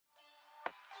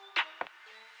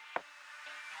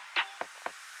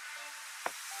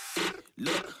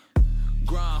Look,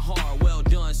 grind hard, well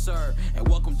done, sir, and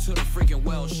welcome to the freaking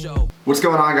Well Show. What's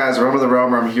going on, guys? Romer the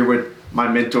Romer. I'm here with my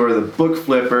mentor, the Book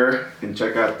Flipper, and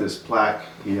check out this plaque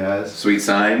he has. Sweet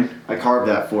sign. I carved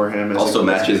that for him. Also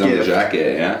matches on the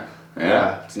jacket, yeah.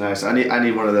 Yeah, it's nice. I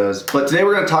need one of those. But today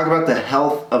we're going to talk about the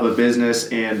health of a business,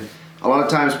 and a lot of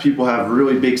times people have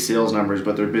really big sales numbers,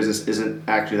 but their business isn't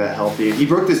actually that healthy. And he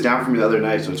broke this down for me the other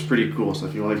night, so it's pretty cool. So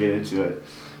if you want to get into it.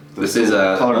 This is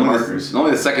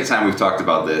only the second time we've talked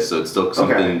about this, so it's still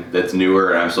something that's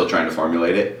newer, and I'm still trying to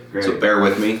formulate it. Great. So bear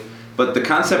with me. But the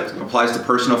concept applies to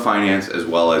personal finance as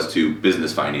well as to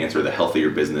business finance, or the healthier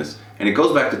business. And it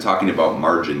goes back to talking about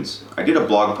margins. I did a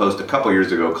blog post a couple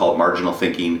years ago called Marginal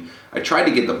Thinking. I tried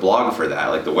to get the blog for that,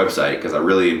 like the website, because I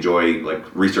really enjoy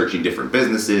researching different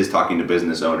businesses, talking to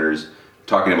business owners,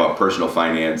 talking about personal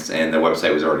finance, and the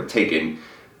website was already taken.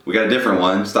 We got a different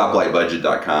one,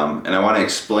 stoplightbudget.com, and I want to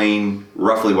explain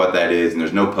roughly what that is, and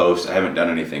there's no post. I haven't done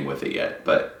anything with it yet,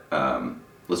 but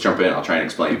let's jump in. I'll try and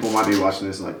explain. People might be watching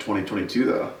this in 2022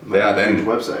 though. Yeah, then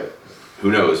the website.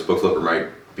 Who knows? Book Flipper might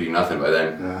be nothing by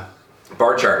then. Yeah.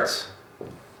 Bar charts.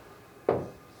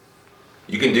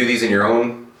 You can do these in your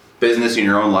own business, in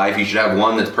your own life. You should have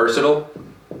one that's personal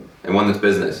and one that's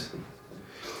business.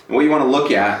 And what you want to look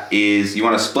at is you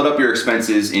want to split up your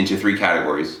expenses into 3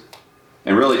 categories.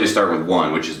 And really just start with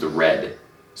one, which is the red.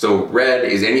 So red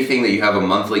is anything that you have a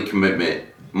monthly commitment,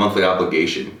 monthly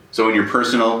obligation. So in your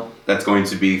personal, that's going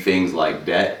to be things like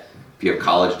debt. If you have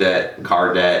college debt,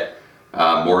 car debt,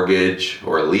 mortgage,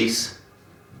 or a lease.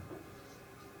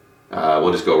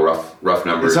 We'll just go rough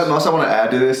numbers. Something else I want to add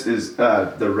to this is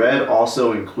the red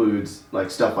also includes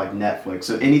stuff like Netflix.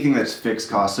 So anything that's fixed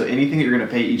cost. So anything that you're going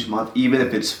to pay each month, even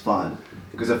if it's fun.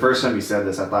 Because the first time you said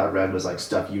this, I thought red was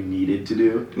stuff you needed to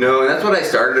do. No, that's what I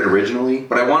started originally.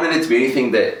 But I wanted it to be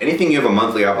anything you have a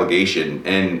monthly obligation.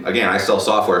 And again, I sell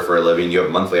software for a living. You have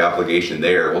a monthly obligation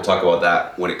there. We'll talk about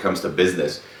that when it comes to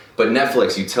business. But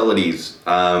Netflix, utilities,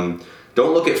 don't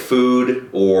look at food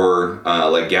or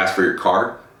gas for your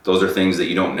car. Those are things that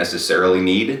you don't necessarily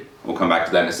need. We'll come back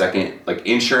to that in a second. Like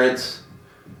insurance,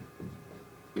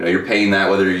 you're paying that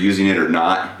whether you're using it or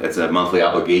not. That's a monthly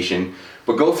obligation.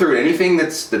 But go through anything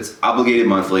that's obligated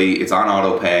monthly. It's on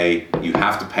auto pay. You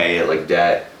have to pay it, like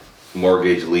debt,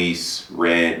 mortgage, lease,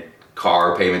 rent,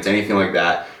 car payments, anything like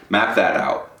that. Map that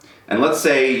out. And let's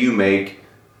say you make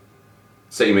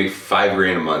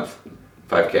 $5,000 a month,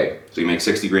 $5K. So you make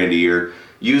 $60,000 a year.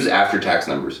 Use after-tax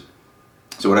numbers.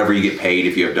 So whatever you get paid,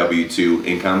 if you have W-2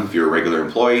 income, if you're a regular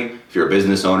employee, if you're a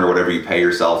business owner, whatever you pay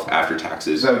yourself after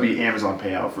taxes. So that would be Amazon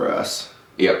payout for us.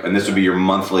 Yep, and this would be your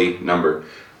monthly number.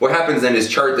 What happens then is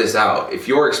chart this out. If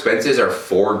your expenses are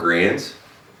 $4,000,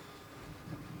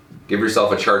 give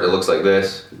yourself a chart that looks like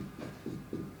this.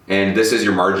 And this is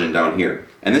your margin down here.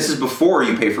 And this is before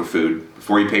you pay for food,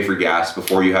 before you pay for gas,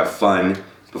 before you have fun,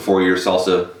 before your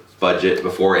salsa budget,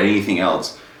 before anything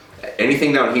else.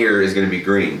 Anything down here is going to be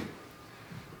green.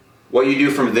 What you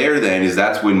do from there then is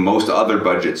that's when most other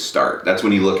budgets start. That's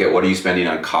when you look at what are you spending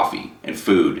on coffee and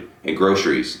food and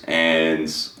groceries and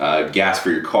gas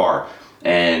for your car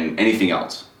and anything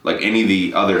else, like any of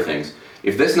the other things.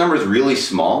 If this number is really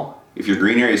small, if your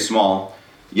green area is small,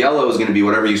 yellow is going to be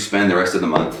whatever you spend the rest of the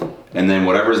month. And then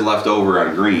whatever is left over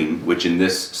on green, which in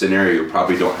this scenario you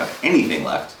probably don't have anything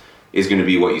left, is going to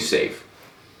be what you save.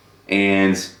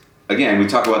 And again, we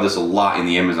talk about this a lot in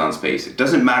the Amazon space. It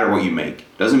doesn't matter what you make.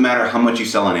 It doesn't matter how much you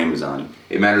sell on Amazon.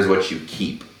 It matters what you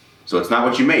keep. So it's not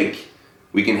what you make.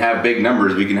 We can have big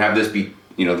numbers. We can have this be,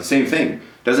 the same thing.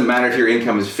 It doesn't matter if your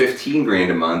income is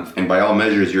 $15,000 a month, and by all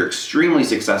measures, you're extremely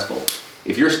successful.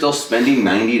 If you're still spending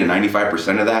 90 to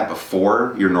 95% of that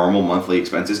before your normal monthly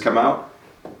expenses come out,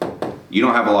 you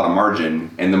don't have a lot of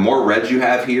margin. And the more red you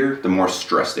have here, the more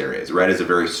stress there is. Red is a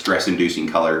very stress-inducing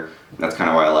color. That's kind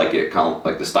of why I like it, kind of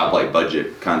like the stoplight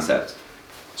budget concept.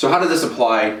 So how does this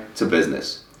apply to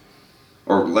business?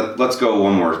 Or let's go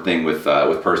one more thing with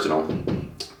personal.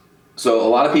 So a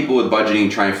lot of people with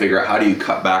budgeting try and figure out how do you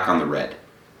cut back on the red.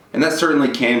 And that certainly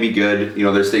can be good.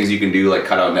 There's things you can do like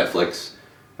cut out Netflix.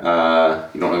 You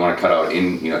don't really want to cut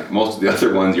out most of the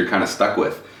other ones you're kind of stuck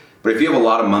with. But if you have a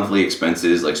lot of monthly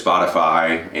expenses like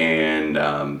Spotify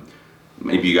and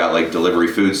maybe you got delivery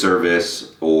food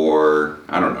service, or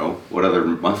I don't know, what other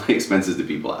monthly expenses do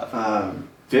people have?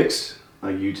 Fixed,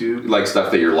 like YouTube. Like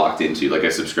stuff that you're locked into, like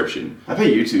a subscription. I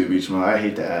pay YouTube each month. I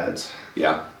hate the ads.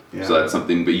 Yeah. So that's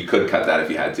something, but you could cut that if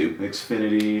you had to.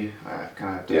 Xfinity, I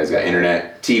kind of. Yeah, it's got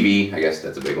internet, TV. I guess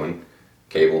that's a big one.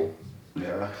 Cable.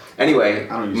 Yeah. Anyway,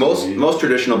 most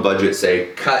traditional budgets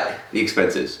say cut the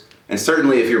expenses. And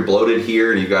certainly if you're bloated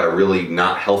here and you've got a really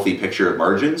not healthy picture of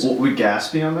margins. Would gas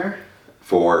be on there?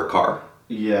 For car.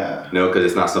 Yeah. No, because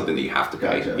it's not something that you have to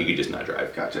pay. Gotcha. You could just not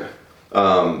drive. Gotcha.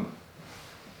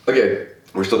 Okay,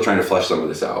 we're still trying to flesh some of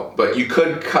this out, but you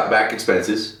could cut back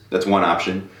expenses. That's one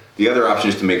option. The other option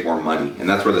is to make more money, and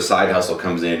that's where the side hustle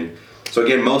comes in. So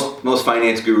again, most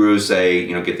finance gurus say,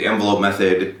 get the envelope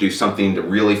method, do something to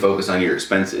really focus on your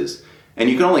expenses, and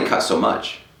you can only cut so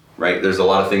much, right? There's a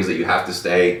lot of things that you have to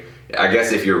stay. I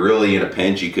guess if you're really in a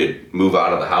pinch, you could move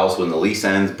out of the house when the lease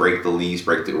ends, break the lease,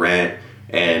 break the rent,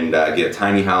 and get a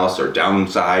tiny house or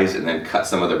downsize and then cut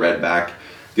some of the rent back.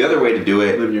 The other way to do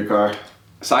it, Live in your car.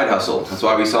 side hustle. That's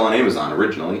why we sell on Amazon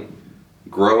originally.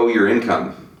 Grow your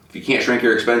income. If you can't shrink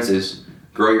your expenses,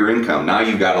 grow your income. Now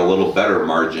you've got a little better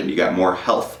margin. You got more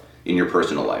health in your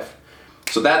personal life.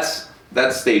 So that's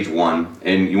stage one.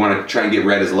 And you want to try and get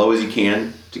red as low as you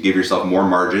can to give yourself more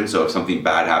margin. So if something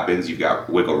bad happens, you've got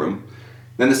wiggle room.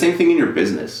 Then the same thing in your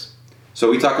business. So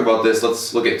we talk about this.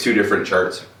 Let's look at two different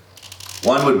charts.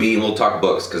 One would be, and we'll talk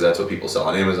books because that's what people sell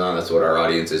on Amazon. That's what our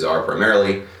audiences are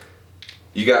primarily.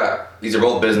 These are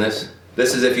both business.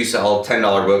 This is if you sell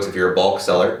 $10 books if you're a bulk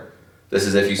seller. This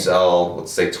is if you sell,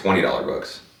 let's say $20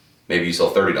 books. Maybe you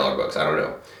sell $30 books, I don't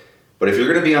know. But if you're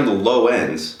gonna be on the low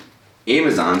ends,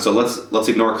 Amazon, so let's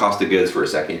ignore cost of goods for a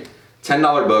second.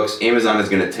 $10 books, Amazon is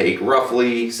gonna take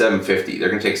roughly $7.50. They're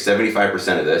gonna take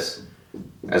 75% of this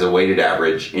as a weighted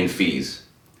average in fees.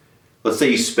 Let's say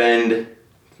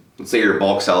you're a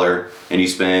bulk seller and you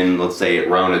spend, let's say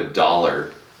around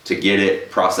 $1 to get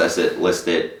it, process it, list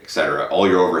it, etc. All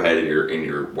your overhead in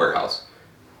your warehouse.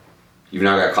 You've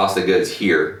now got cost of goods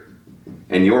here,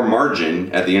 and your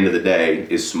margin at the end of the day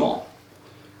is small.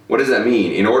 What does that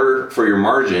mean? In order for your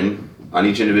margin on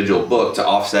each individual book to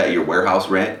offset your warehouse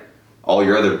rent, all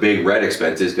your other big red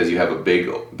expenses, because you have a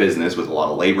big business with a lot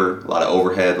of labor, a lot of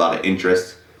overhead, a lot of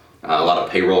interest, a lot of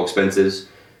payroll expenses,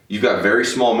 you've got very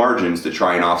small margins to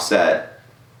try and offset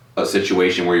a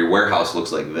situation where your warehouse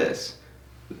looks like this.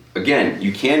 Again,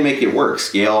 you can make it work.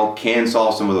 Scale can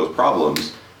solve some of those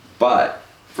problems, but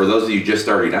for those of you just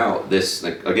starting out,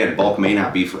 again, bulk may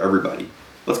not be for everybody.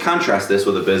 Let's contrast this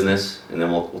with a business, and then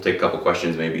we'll take a couple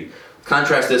questions maybe.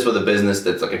 Contrast this with a business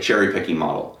that's like a cherry picking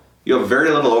model. You have very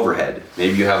little overhead.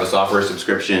 Maybe you have a software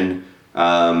subscription.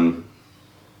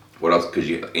 What else? Because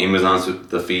Amazon's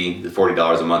the fee, the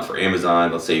 $40 a month for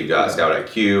Amazon. Let's say you've got Scout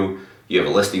IQ, you have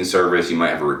a listing service, you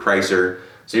might have a repricer.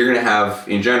 So you're gonna have,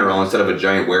 in general, instead of a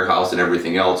giant warehouse and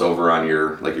everything else over on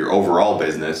your overall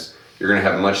business, you're gonna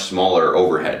have much smaller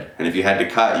overhead. And if you had to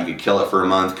cut, you could kill it for a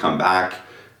month, come back,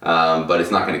 but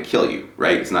it's not gonna kill you,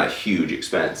 right? It's not a huge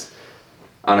expense.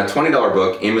 On a $20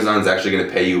 book, Amazon's actually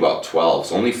gonna pay you about 12,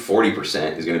 so only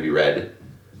 40% is gonna be red.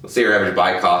 Let's say your average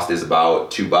buy cost is about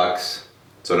 $2,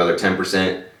 so another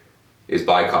 10% is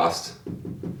buy cost.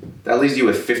 That leaves you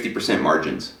with 50%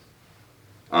 margins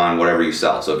on whatever you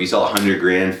sell. So if you sell 100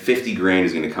 grand, 50 grand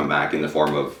is gonna come back in the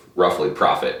form of roughly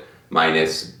profit,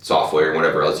 minus software and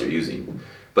whatever else you're using.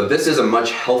 But this is a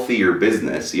much healthier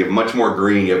business. You have much more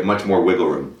green, you have much more wiggle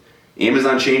room.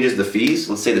 Amazon changes the fees.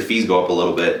 Let's say the fees go up a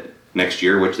little bit next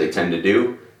year, which they tend to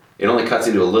do. It only cuts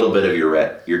into a little bit of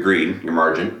your green, your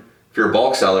margin. If you're a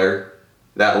bulk seller,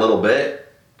 that little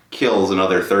bit kills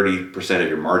another 30% of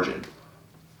your margin,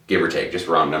 give or take, just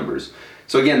round numbers.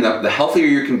 So again, the healthier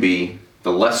you can be,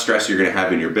 the less stress you're gonna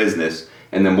have in your business,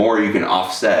 and the more you can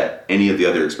offset any of the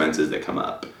other expenses that come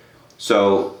up.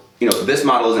 So, this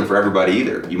model isn't for everybody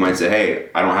either. You might say, hey,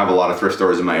 I don't have a lot of thrift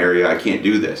stores in my area, I can't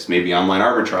do this. Maybe online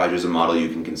arbitrage is a model you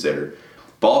can consider.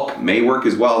 Bulk may work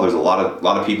as well. There's a lot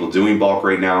of people doing bulk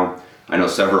right now. I know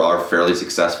several are fairly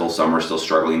successful. Some are still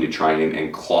struggling to try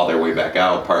and claw their way back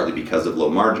out, partly because of low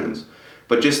margins.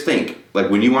 But just think,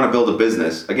 when you want to build a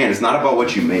business, again, it's not about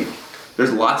what you make.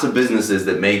 There's lots of businesses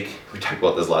that make, we talked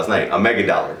about this last night, $1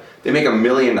 million. They make $1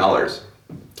 million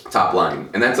top line.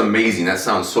 And that's amazing. That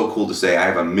sounds so cool to say, I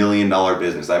have $1 million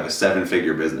business. I have a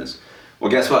 7-figure business.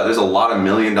 Well, guess what? There's a lot of $1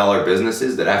 million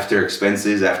businesses that after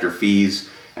expenses, after fees,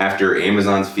 after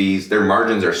Amazon's fees, their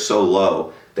margins are so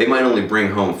low, they might only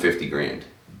bring home 50 grand.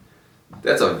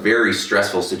 That's a very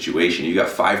stressful situation. You got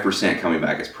 5% coming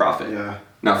back as profit. Yeah.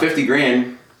 Now 50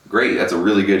 grand, great, that's a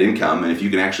really good income. And if you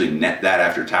can actually net that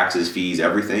after taxes, fees,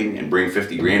 everything, and bring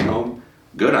 50 grand home,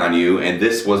 good on you. And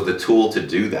this was the tool to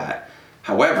do that.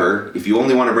 However, if you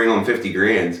only want to bring home 50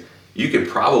 grand, you could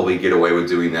probably get away with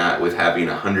doing that with having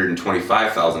a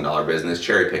 $125,000 business,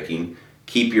 cherry picking,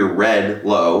 keep your red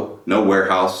low, no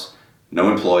warehouse,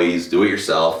 no employees, do it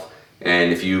yourself.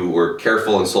 And if you were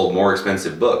careful and sold more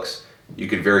expensive books, you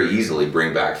could very easily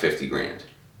bring back 50 grand.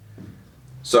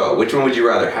 So which one would you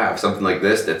rather have? Something like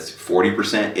this that's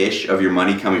 40%-ish of your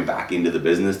money coming back into the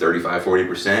business, 35,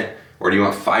 40%, or do you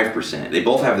want 5%? They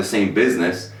both have the same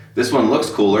business, This one looks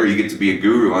cooler. You get to be a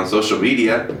guru on social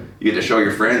media. You get to show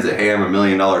your friends that, hey, I'm $1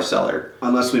 million seller,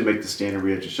 Unless we make the standard where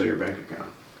you have to show your bank account.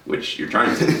 which you're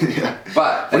trying to. Yeah.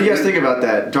 But What do you guys think about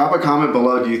that? Drop a comment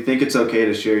below. Do you think it's okay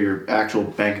to share your actual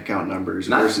bank account numbers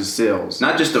versus sales?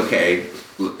 Not just okay.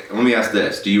 Let me ask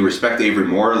this: do you respect Avery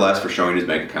more or less for showing his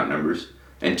bank account numbers?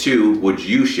 And two, would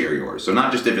you share yours? So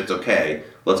not just if it's okay.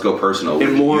 Let's go personal.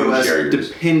 And Would more you or less share yours?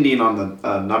 depending on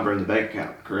the number in the bank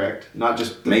account, correct? Not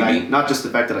just the Maybe. fact, not just the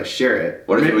fact that I share it.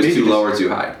 What if it was Maybe too just- low or too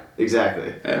high?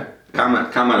 Exactly. Yeah.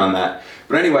 Comment on that.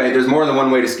 But anyway, there's more than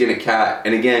one way to skin a cat.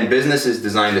 And again, business is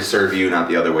designed to serve you, not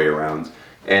the other way around.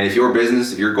 And if your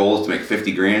business, if your goal is to make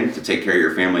 50 grand to take care of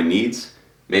your family needs,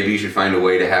 maybe you should find a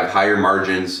way to have higher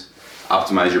margins,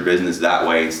 optimize your business that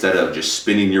way instead of just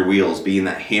spinning your wheels, being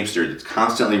that hamster that's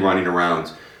constantly running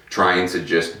around trying to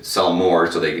just sell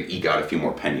more so they can eke out a few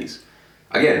more pennies.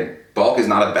 Again, bulk is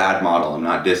not a bad model. I'm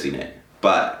not dissing it.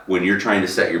 But when you're trying to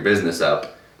set your business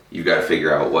up, you got to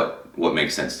figure out what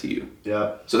makes sense to you.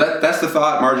 Yeah. So that's the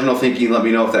thought, marginal thinking. Let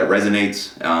me know if that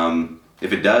resonates.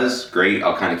 If it does, great.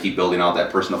 I'll kind of keep building out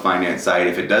that personal finance side.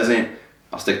 If it doesn't,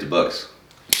 I'll stick to books.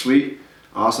 Sweet.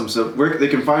 Awesome. So they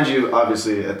can find you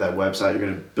obviously at that website. You're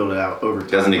going to build it out over time.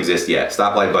 It doesn't exist yet.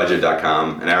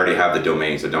 Stoplightbudget.com, and I already have the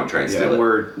domain, so don't try and Yeah, steal it.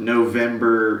 we're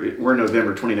November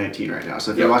 2019 right now.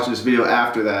 So if you're Yep. watching this video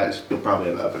after that, you'll probably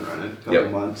have it up and running in a couple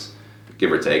Yep. months.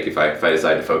 Give or take, if I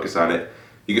decide to focus on it.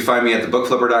 You can find me at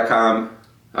thebookflipper.com.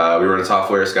 We run a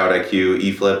software, Scout IQ,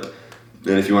 eFlip.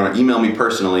 And if you want to email me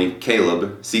personally,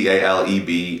 Caleb,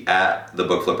 CALEB, at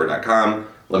thebookflipper.com.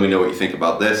 Let me know what you think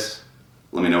about this.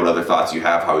 Let me know what other thoughts you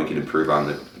have, how we can improve on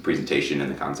the presentation and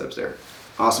the concepts there.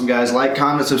 Awesome, guys. Like,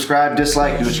 comment, subscribe,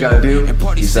 dislike. Do what you got to do. And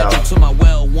party Peace central out. to my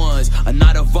well ones. A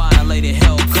night of violated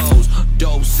hell codes.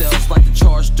 Dope sells like the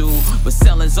charge do. But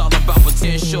selling's all about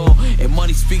potential. And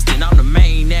money speaks, then I'm the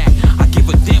main act.